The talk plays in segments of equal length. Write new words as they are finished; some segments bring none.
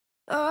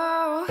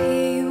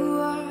Here you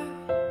are,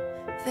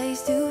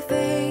 face to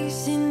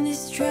face in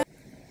this trap.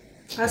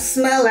 I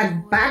smell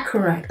like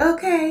baccarat.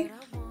 Okay.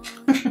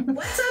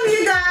 What's up,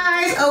 you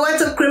guys?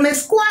 What's up, Creamy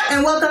Squad,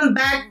 and welcome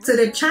back to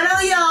the channel,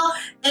 y'all.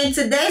 In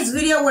today's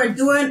video, we're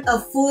doing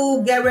a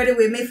full get ready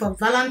with me for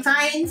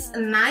Valentine's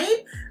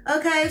night.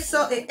 Okay,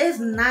 so it is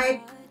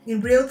night in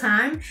real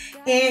time,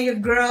 and your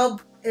girl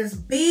is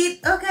beat.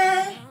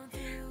 Okay,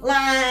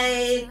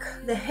 like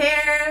the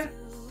hair,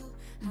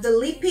 the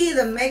lippy,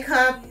 the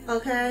makeup.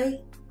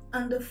 Okay,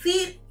 on the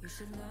feet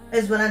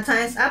is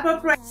Valentine's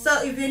appropriate.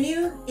 So if you're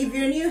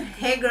new,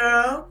 hey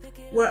girl,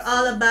 we're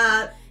all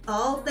about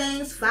all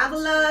things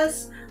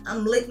fabulous.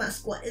 I'm lit, my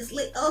squad is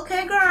lit.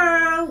 Okay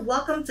girl,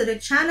 welcome to the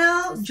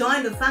channel.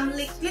 Join the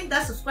family, click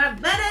that subscribe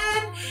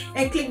button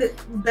and click the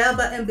bell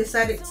button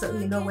beside it so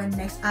you know when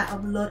next I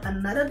upload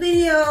another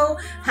video.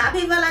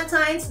 Happy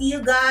Valentine's,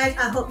 you guys.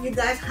 I hope you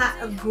guys had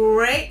a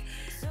great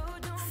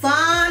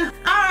fun.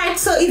 Alright,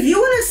 so if you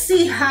want to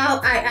see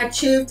how I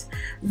achieved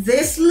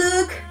this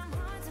look,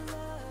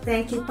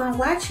 then keep on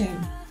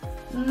watching.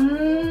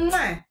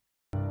 Mwah.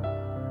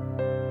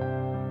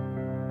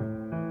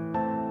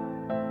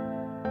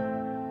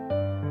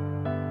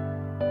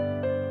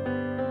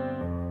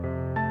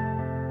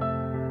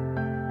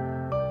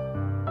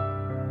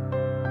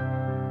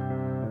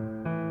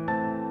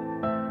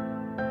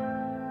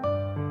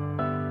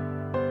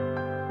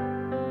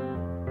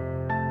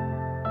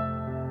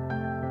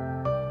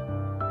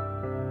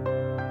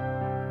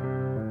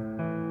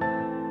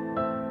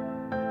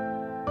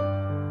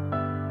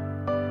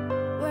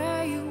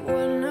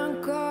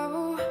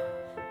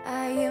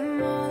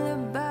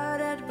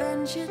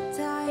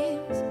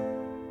 Times.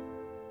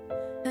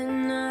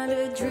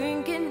 Another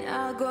drink and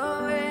I'll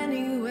go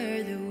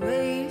anywhere. The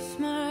way you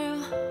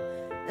smile,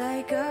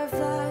 like a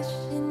flash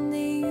in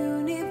the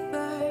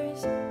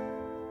universe.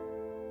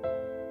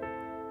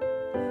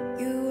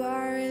 You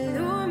are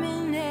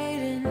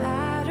illuminating.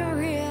 I don't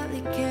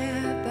really care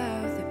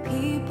about the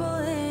people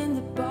in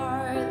the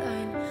bar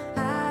line.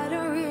 I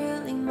don't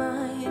really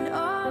mind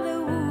all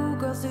the woo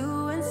girls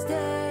doing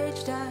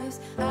stage dives.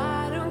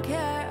 I don't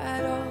care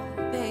at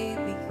all,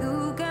 baby.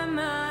 You got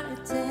my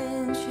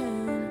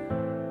attention.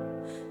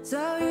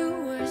 So you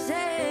were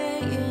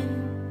saying,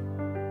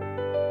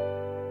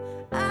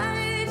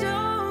 I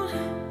don't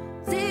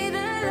see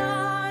the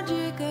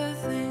logic of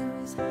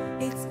things.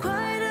 It's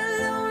quite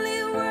a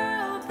lonely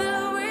world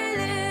that we're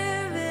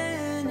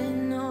living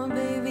in. Oh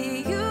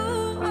baby, you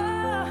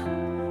are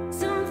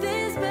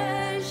something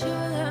special,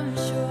 I'm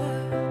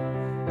sure.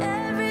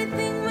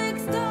 Everything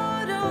makes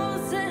total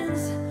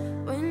sense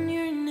when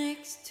you're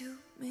next to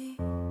me.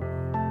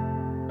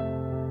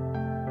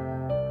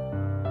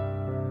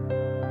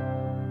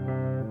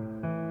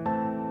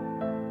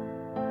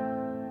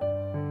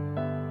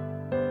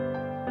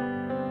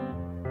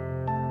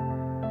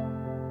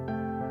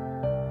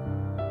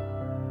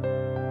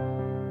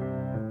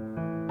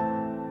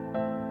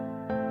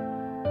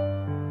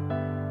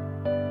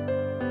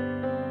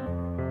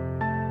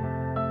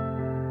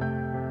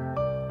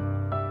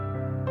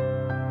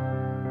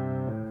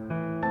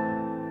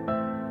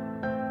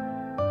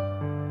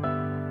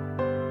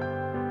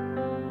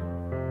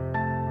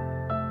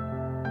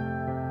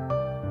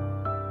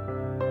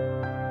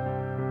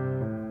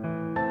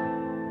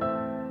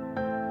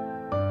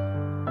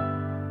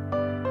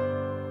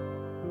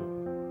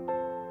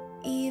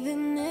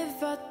 Even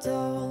if I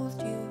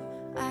told you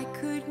I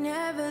could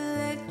never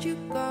let you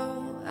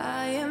go,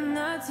 I am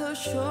not so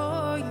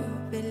sure you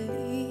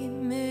believe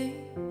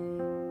me.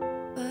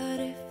 But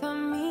if I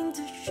mean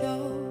to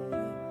show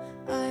you,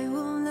 I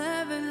will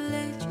never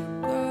let you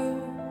go.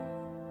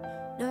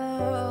 No,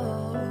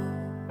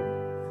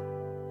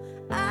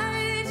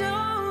 I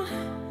don't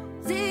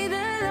see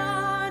the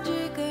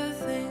logic of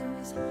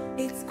things.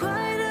 It's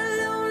quite a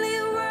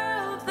lonely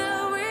world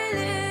that we're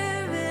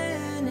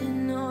living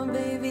in. Oh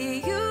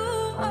baby, you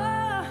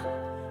are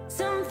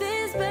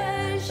something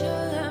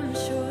special, I'm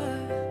sure.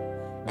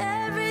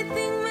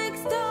 Everything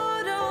makes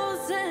total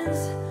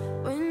sense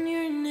when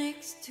you're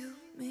next to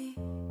me.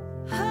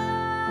 Oh,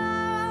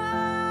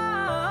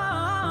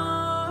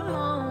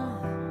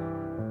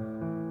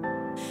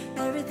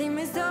 everything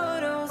makes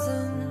total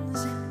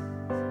sense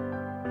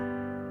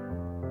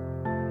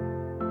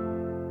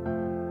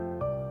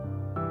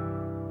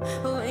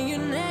when you're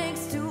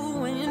next to,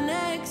 when you're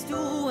next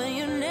to, when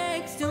you're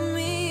next to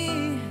me.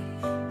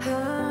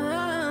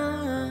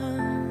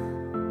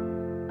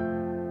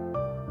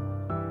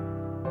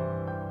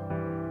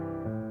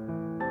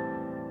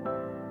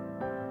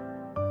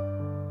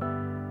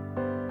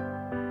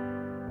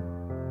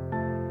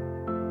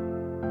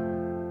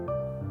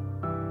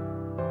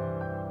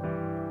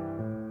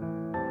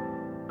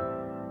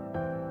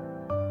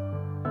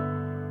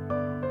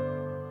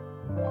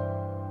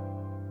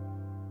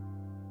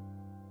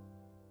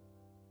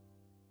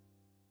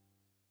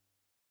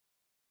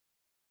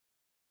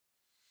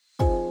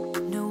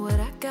 Know what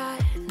I got,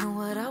 know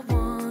what I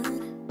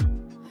want.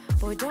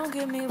 Boy, don't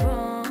get me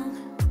wrong,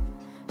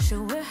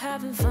 sure we're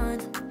having fun,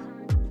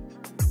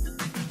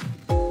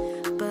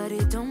 but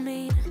it don't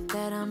mean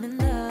that I'm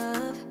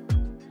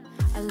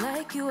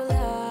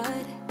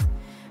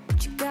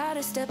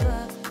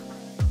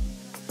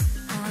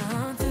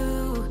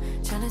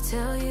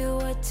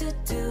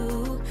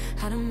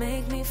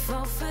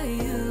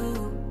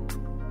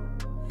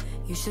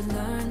You should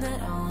learn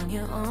that on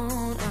your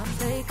own. I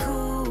play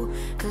cool,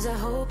 cause I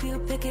hope you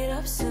pick it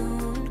up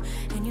soon.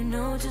 And you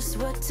know just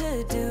what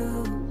to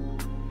do,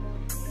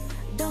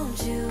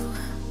 don't you?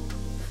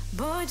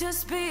 Boy,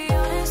 just be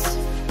honest.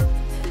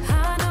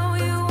 I know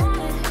you want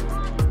it.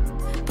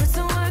 Put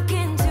some work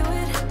into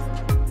it,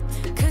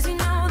 cause you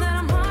know that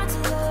I'm hard to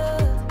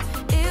love.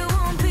 It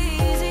won't be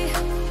easy,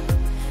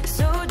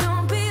 so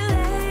don't be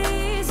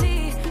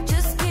lazy.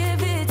 Just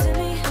give it to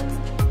me,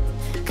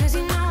 cause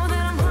you know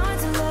that I'm hard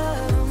to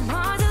love. I'm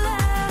hard to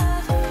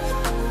love.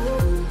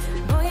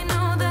 Boy, you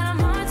know that I'm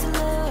hard to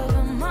love.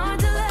 I'm hard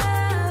to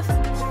love.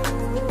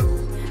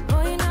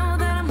 Boy, you know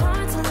that I'm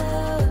hard to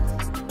love.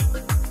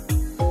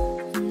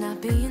 I'm not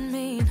being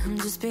mean, I'm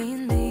just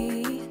being me.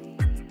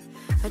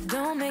 I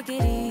don't make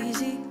it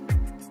easy,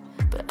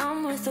 but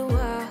I'm worth a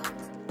while.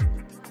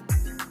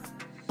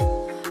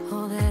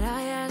 All that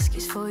I ask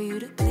is for you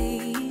to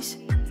please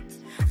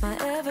my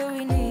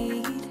every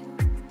need,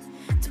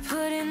 to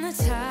put in the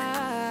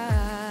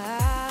time.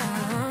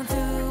 I'm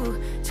through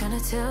trying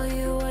to tell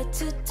you what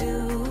to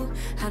do,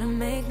 how to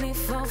make me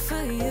fall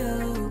for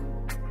you.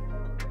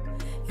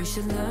 You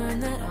should learn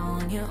that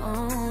on your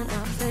own.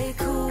 I play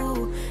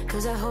cool,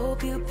 cause I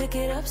hope you pick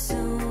it up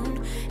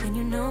soon. And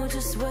you know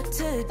just what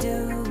to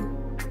do,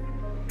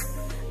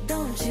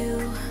 don't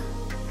you?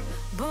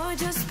 Boy,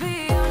 just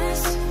be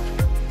honest.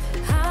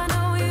 I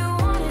know you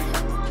want it.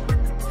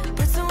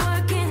 Put some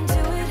work into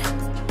it,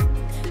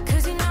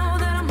 cause you know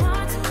that I'm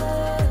hard to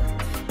love.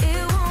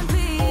 It won't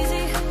be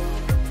easy,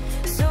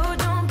 so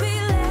don't be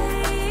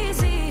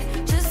lazy.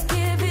 Just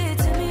give it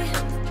to me,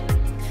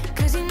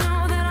 cause you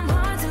know that I'm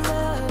hard to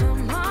love.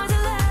 I'm hard to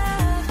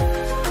love.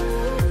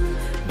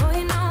 Boy,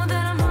 you know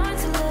that I'm hard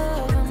to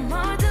love. I'm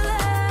hard to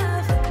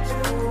love.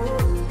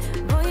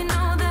 Boy, you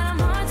know that I'm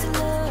hard to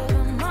love.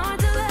 I'm hard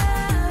to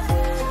love.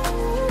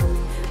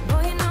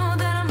 Boy, you know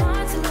that I'm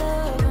hard to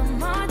love. I'm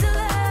hard to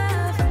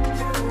love.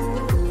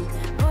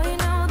 Boy, you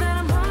know that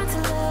I'm hard to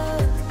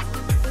love.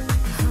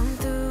 I'm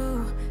through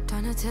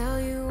trying to tell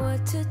you what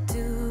to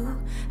do,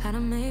 how to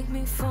make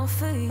me fall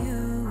for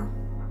you.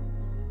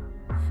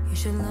 You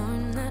should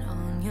learn that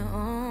on your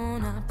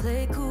own. I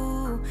play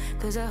cool,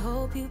 cause I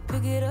hope you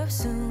pick it up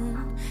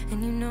soon.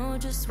 And you know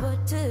just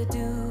what to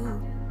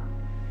do,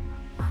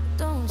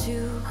 don't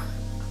you?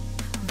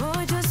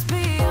 Boy, just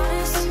be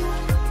honest.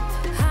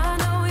 I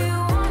know you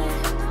want it.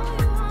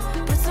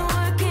 Put some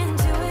work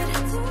into it,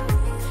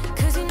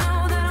 cause you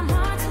know that I'm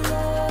hard to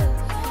love.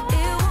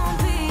 It won't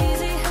be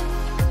easy,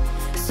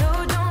 so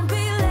don't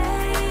be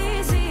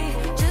lazy.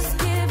 Just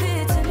give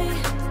it to me,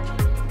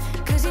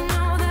 cause you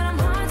know that I'm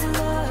hard to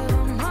love.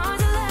 I'm hard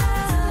to love.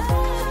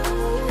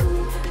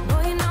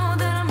 Boy, you know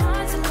that I'm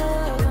hard to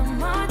love. I'm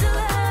hard to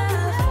love.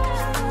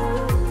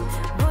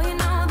 Boy, you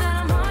know that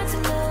I'm hard to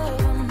love.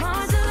 I'm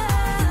hard to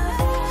love.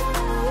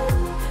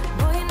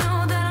 Boy, you know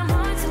that I'm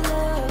hard to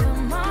love.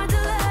 I'm hard to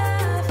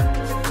love.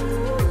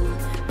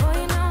 Boy,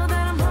 you know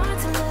that I'm hard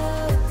to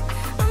love.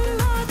 I'm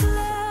hard to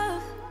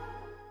love.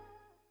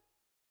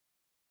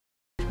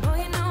 Boy,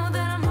 you know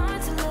that I'm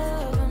hard to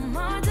love. I'm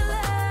hard to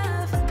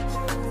love.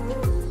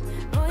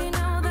 Boy, you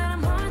know that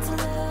I'm hard to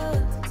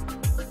love.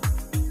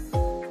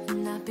 I'm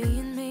not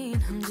being mean,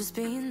 I'm just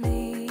being me.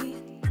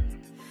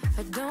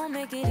 I don't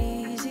make it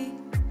easy,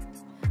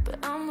 but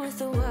I'm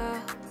worth a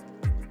while.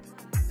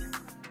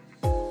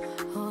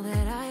 All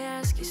that I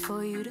ask is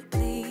for you to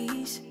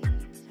please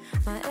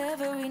my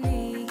every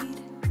need,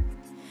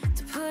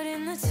 to put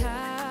in the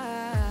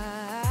time.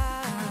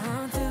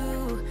 I'm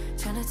through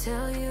trying to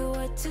tell you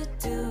what to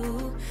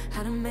do,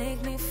 how to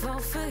make me fall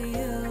for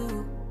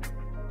you.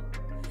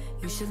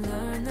 You should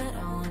learn that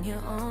on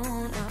your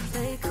own. I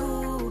play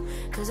cool,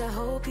 cause I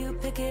hope you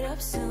pick it up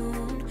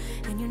soon.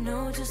 And you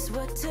know just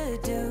what to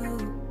do,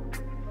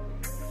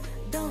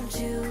 don't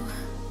you?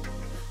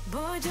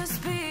 Boy,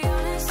 just be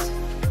honest.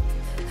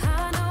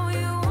 I know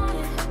you want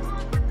it.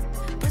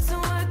 Put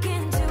some work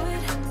into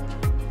it,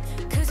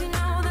 cause you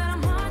know that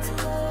I'm hard to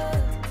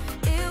love.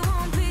 It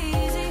won't be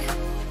easy,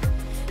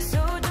 so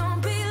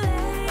don't be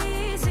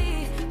lazy.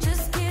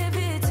 Just give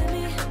it to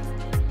me,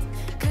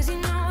 cause you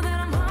know that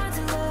I'm hard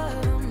to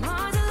love. I'm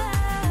hard to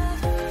love.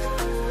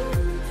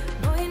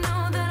 Boy, you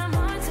know that I'm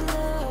hard to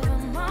love.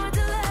 I'm hard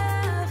to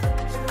love.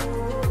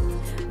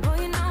 Boy,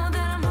 you know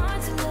that I'm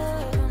hard to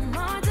love. I'm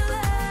hard to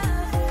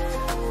love.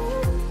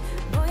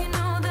 Boy, you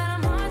know that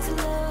I'm hard to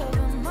love.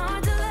 I'm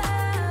hard to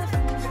love.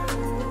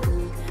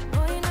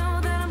 Boy, you know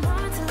that I'm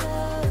hard to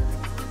love.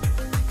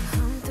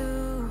 I'm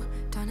through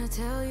trying to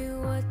tell you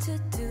what to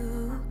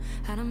do,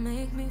 how to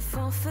make me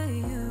fall for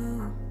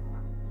you.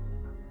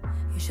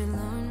 You should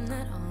learn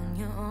that on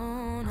your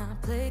own. I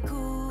play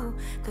cool,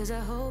 cause I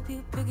hope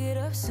you pick it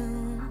up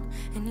soon.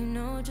 And you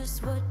know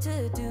just what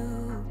to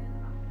do,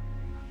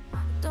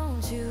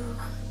 don't you?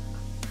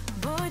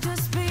 Boy,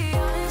 just be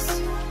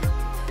honest.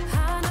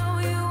 I know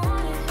you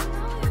want it.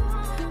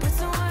 Put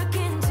some work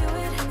into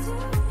it,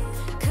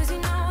 cause you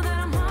know that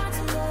I'm hard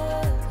to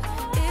love.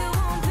 It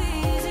won't be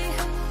easy,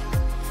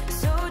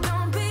 so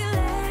don't be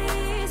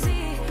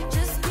lazy.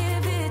 Just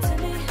give it to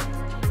me,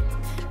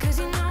 cause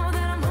you know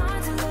that I'm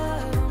hard to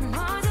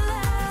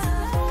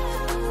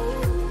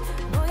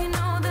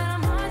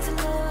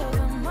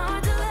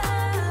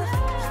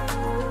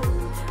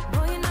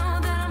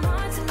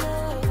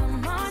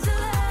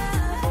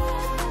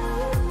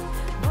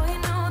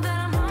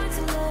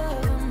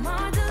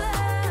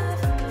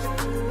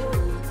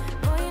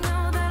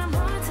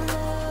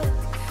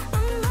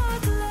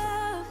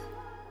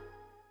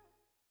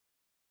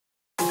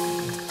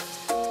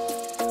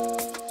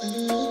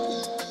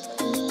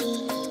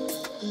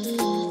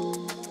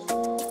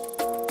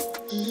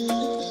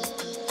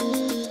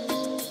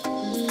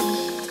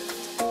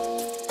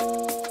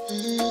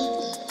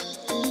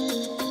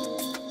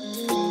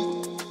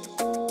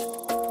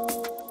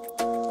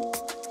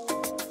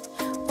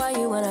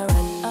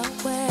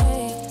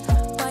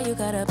you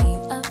gotta be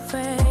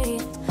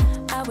afraid.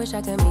 I wish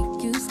I could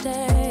make you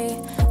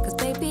stay, cause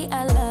baby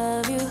I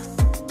love you.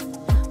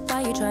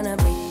 Why you tryna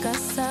break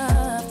us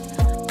up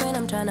when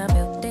I'm tryna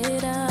build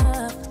it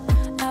up?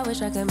 I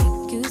wish I could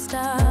make you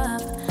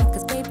stop,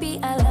 cause baby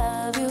I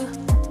love you.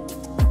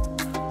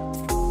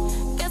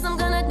 Guess I'm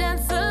gonna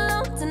dance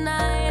alone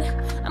tonight.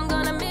 I'm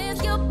gonna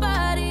miss your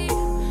body.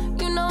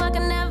 You know I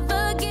can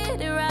never get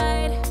it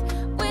right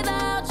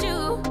without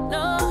you.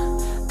 No,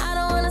 I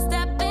don't wanna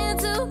step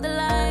into the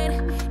light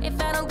if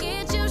I don't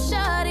get you,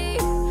 shawty.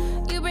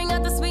 You bring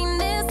out the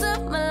sweetness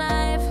of my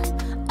life.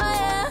 Oh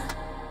yeah.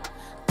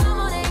 Come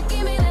on and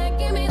give me that,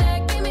 give me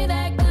that, give me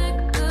that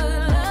good,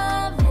 good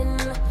loving.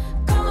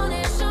 Come on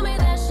and show me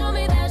that, show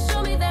me that,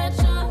 show me that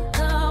you're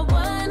the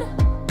one.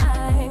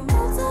 I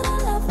move to the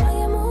left while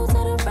you move to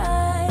the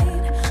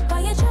right.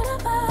 While you tryna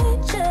fight,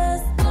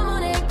 just come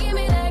on and give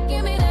me that,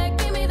 give me that,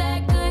 give me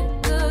that good,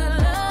 good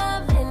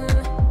loving.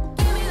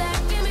 Give me that,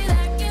 give me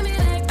that, give me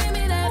that, give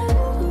me that.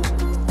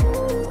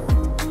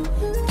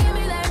 Give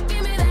me that,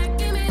 give me that,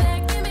 give me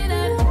that, give me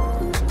that.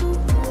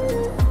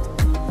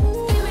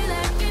 Give me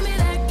that, give me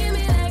that, give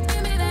me that,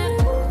 give me that.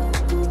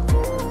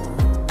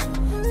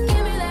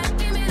 Give me that,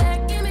 give me that,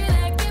 give me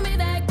that, give me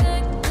that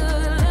good,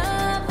 good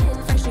loving.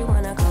 First you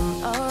wanna come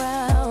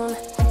around,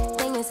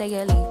 then you say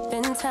you're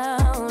leaving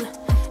town.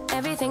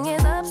 Everything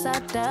is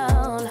upside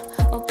down.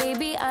 Oh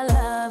baby, I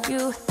love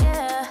you,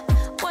 yeah.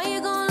 Why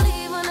you gonna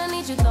leave when I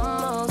need you the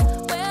most?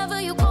 Wherever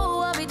you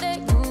go, I'll be there,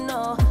 you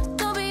know.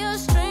 Don't be a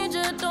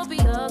stranger, don't be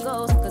a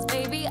ghost, cause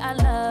baby, I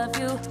love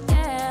you,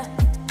 yeah.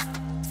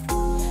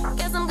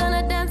 Guess I'm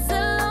gonna dance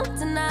alone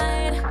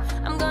tonight.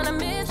 I'm gonna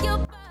miss your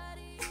body.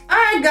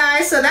 Alright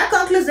guys, so that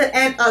concludes the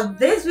end of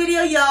this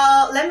video,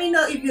 y'all. Let me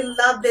know if you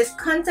love this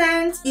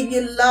content, if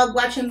you love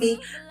watching me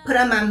put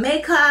on my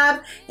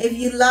makeup, if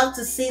you love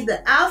to see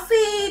the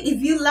outfit.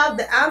 If you love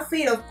the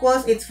outfit, of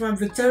course it's from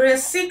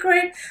Victoria's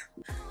Secret.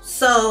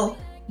 So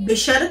be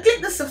sure to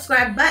click the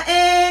subscribe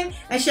button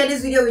and share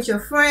this video with your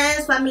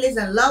friends, families,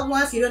 and loved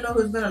ones. You don't know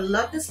who's gonna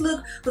love this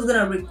look, who's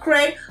gonna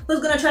recreate, who's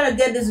gonna try to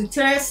get this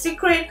Victoria's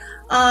Secret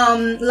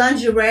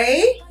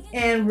lingerie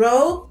and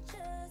robe.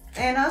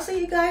 And I'll see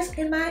you guys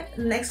in my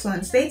next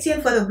one. Stay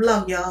tuned for the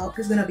vlog, y'all.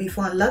 It's gonna be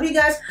fun. Love you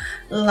guys.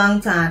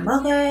 Long time.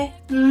 Okay.